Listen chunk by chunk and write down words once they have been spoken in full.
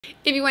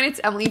Everyone,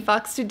 it's Emily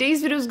Fox.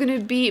 Today's video is going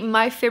to be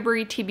my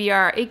February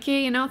TBR,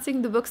 aka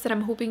announcing the books that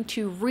I'm hoping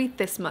to read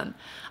this month.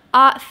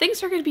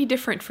 Things are going to be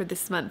different for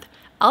this month.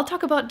 I'll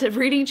talk about the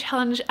reading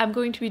challenge I'm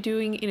going to be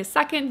doing in a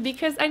second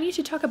because I need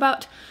to talk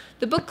about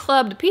the book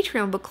club, the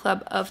Patreon book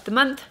club of the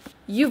month.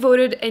 You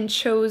voted and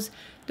chose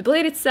The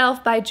Blade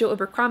Itself by Joe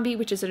Abercrombie,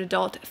 which is an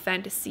adult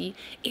fantasy.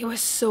 It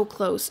was so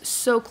close,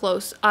 so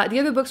close. The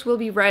other books will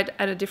be read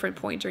at a different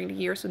point during the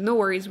year, so no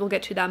worries, we'll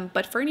get to them.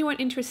 But for anyone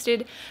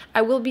interested,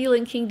 I will be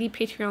linking the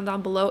Patreon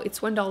down below. It's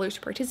 $1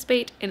 to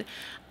participate, and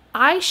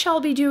I shall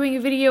be doing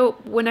a video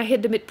when I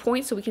hit the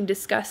midpoint so we can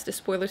discuss the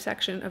spoiler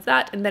section of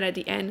that, and then at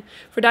the end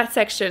for that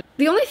section.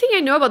 The only thing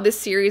I know about this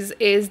series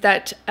is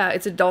that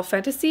it's adult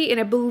fantasy, and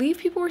I believe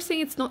people were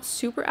saying it's not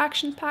super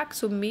action-packed,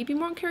 so maybe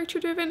more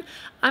character-driven.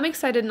 I'm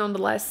excited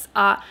nonetheless.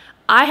 I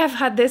have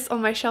had this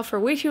on my shelf for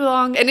way too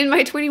long, and in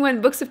my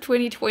 21 books of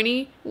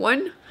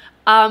 2021,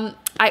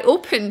 I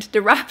opened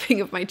the wrapping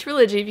of my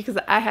trilogy because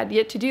I had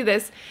yet to do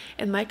this,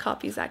 and my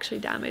copy is actually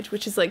damaged,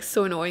 which is like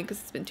so annoying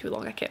because it's been too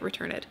long. I can't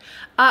return it.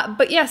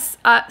 But yes,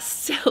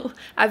 still,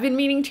 I've been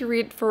meaning to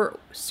read for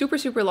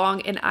super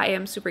long, and I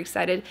am super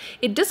excited.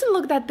 It doesn't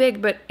look that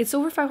big, but it's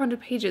over 500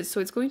 pages,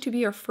 so it's going to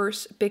be our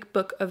first big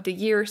book of the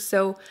year.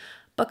 So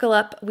buckle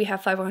up, we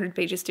have 500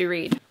 pages to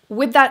read.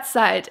 With that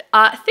said,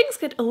 things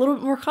get a little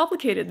bit more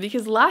complicated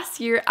because last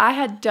year I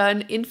had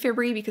done in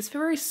February, because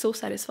February is so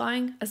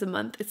satisfying as a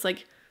month. It's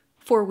like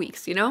 4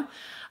 weeks, you know?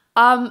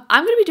 I'm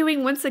going to be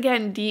doing once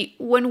again the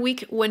 1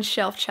 week, 1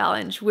 shelf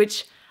challenge,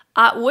 which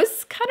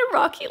was kind of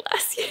rocky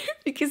last year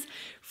because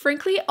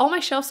frankly, all my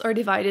shelves are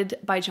divided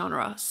by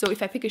genre. So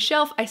if I pick a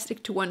shelf, I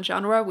stick to one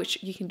genre,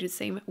 which you can do the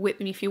same with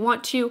me if you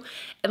want to.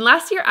 And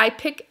last year I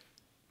picked,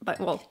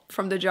 well,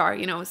 from the jar,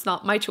 you know, it's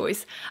not my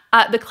choice.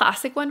 The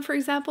classic one, for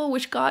example,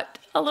 which got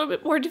a little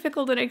bit more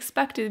difficult than I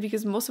expected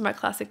because most of my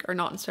classic are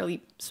not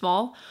necessarily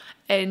small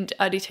and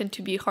they tend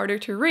to be harder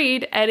to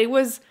read, and it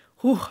was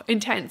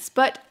intense,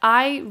 but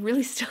I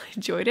really still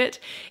enjoyed it,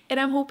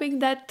 and I'm hoping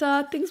that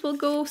things will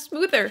go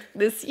smoother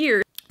this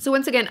year. So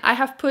once again, I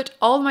have put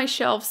all my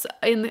shelves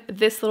in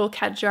this little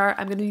cat jar.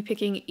 I'm going to be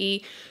picking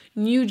a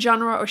new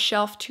genre or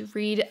shelf to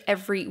read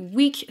every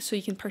week so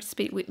you can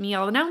participate with me.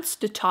 I'll announce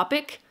the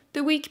topic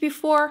the week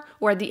before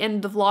or at the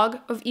end of the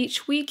vlog of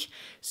each week,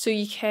 so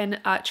you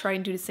can try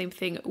and do the same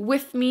thing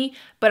with me,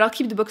 but I'll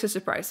keep the books a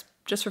surprise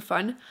just for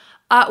fun.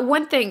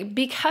 One thing,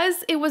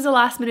 because it was a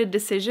last minute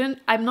decision,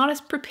 I'm not as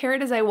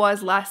prepared as I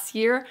was last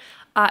year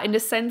in the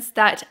sense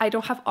that I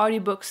don't have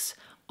audiobooks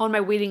on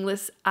my waiting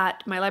list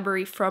at my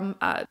library from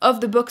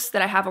of the books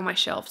that I have on my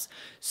shelves.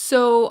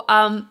 So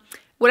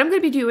what I'm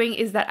going to be doing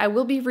is that I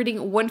will be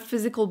reading one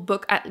physical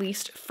book at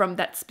least from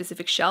that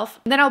specific shelf.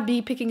 And then I'll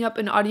be picking up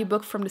an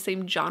audiobook from the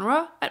same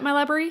genre at my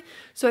library.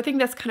 So I think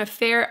that's kind of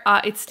fair.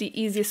 It's the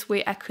easiest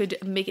way I could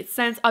make it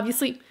sense.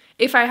 Obviously,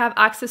 if I have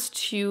access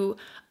to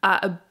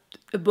a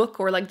book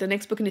or like the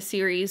next book in a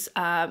series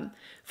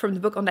from the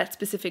book on that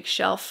specific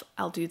shelf,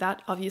 I'll do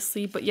that,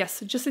 obviously. But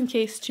yes, just in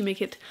case, to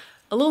make it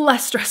a little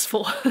less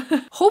stressful.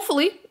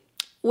 Hopefully,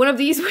 one of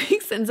these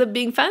weeks ends up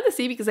being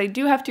fantasy because I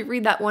do have to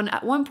read that one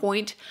at one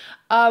point.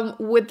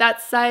 With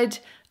that said,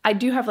 I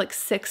do have like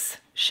 6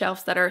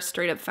 shelves that are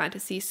straight up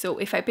fantasy. So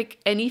if I pick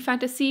any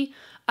fantasy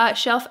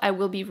shelf, I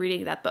will be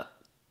reading that book.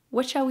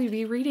 What shall we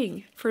be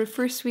reading for the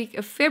first week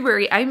of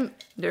February? I'm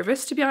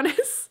nervous, to be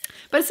honest.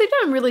 But at the same time,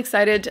 I'm really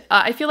excited.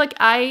 I feel like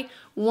I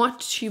want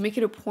to make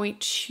it a point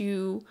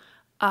to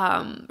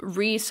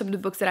read some of the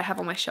books that I have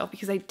on my shelf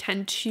because I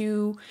tend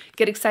to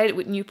get excited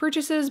with new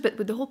purchases. But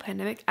with the whole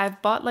pandemic,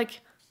 I've bought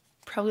like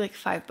probably like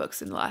 5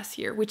 books in the last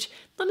year, which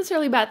not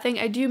necessarily a bad thing.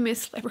 I do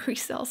miss library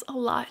sales a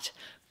lot.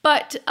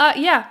 But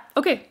yeah,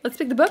 okay, let's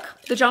pick the book,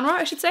 the genre,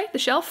 I should say, the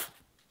shelf.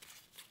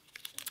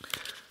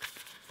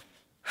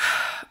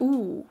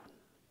 Ooh,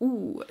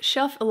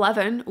 shelf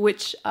 11,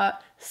 which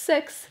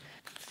 6.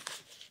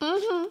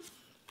 I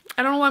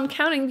don't know why I'm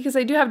counting because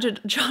I do have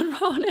genre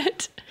on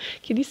it.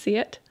 Can you see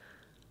it?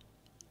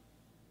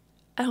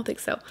 I don't think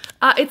so.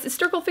 It's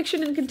historical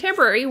fiction and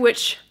contemporary,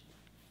 which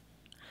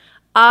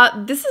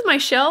this is my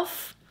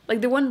shelf,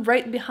 like the one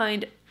right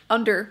behind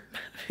under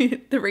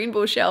the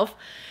rainbow shelf.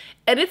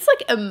 And it's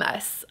like a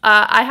mess.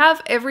 I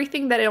have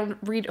everything that I don't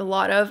read a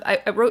lot of.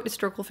 I wrote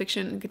historical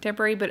fiction and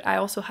contemporary, but I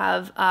also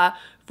have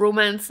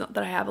romance, not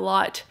that I have a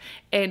lot.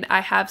 And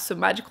I have some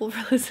magical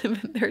realism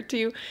in there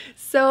too.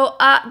 So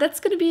that's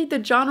going to be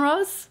the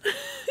genres.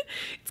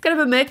 It's kind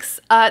of a mix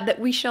that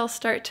we shall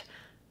start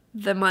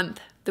the month,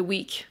 the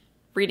week,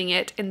 reading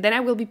it. And then I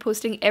will be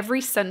posting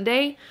every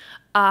Sunday.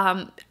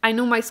 I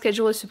know my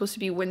schedule is supposed to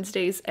be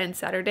Wednesdays and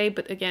Saturday,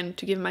 but again,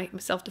 to give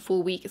myself the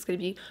full week, it's going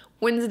to be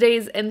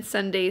Wednesdays and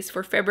Sundays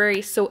for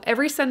February. So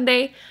every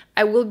Sunday,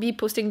 I will be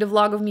posting the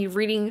vlog of me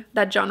reading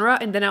that genre,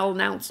 and then I'll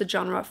announce the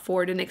genre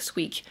for the next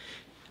week.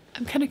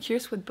 I'm kind of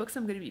curious what books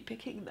I'm going to be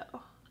picking,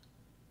 though.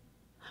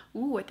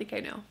 Ooh, I think I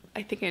know.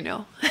 I think I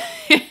know.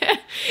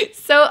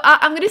 So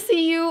I'm going to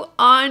see you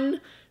on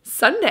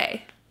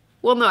Sunday.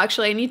 Well, no,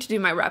 actually, I need to do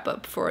my wrap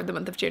up for the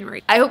month of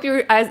January. I hope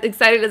you're as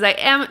excited as I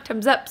am.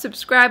 Thumbs up,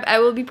 subscribe. I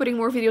will be putting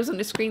more videos on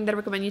the screen that I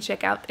recommend you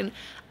check out, and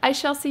I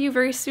shall see you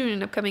very soon in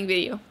an upcoming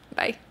video.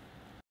 Bye.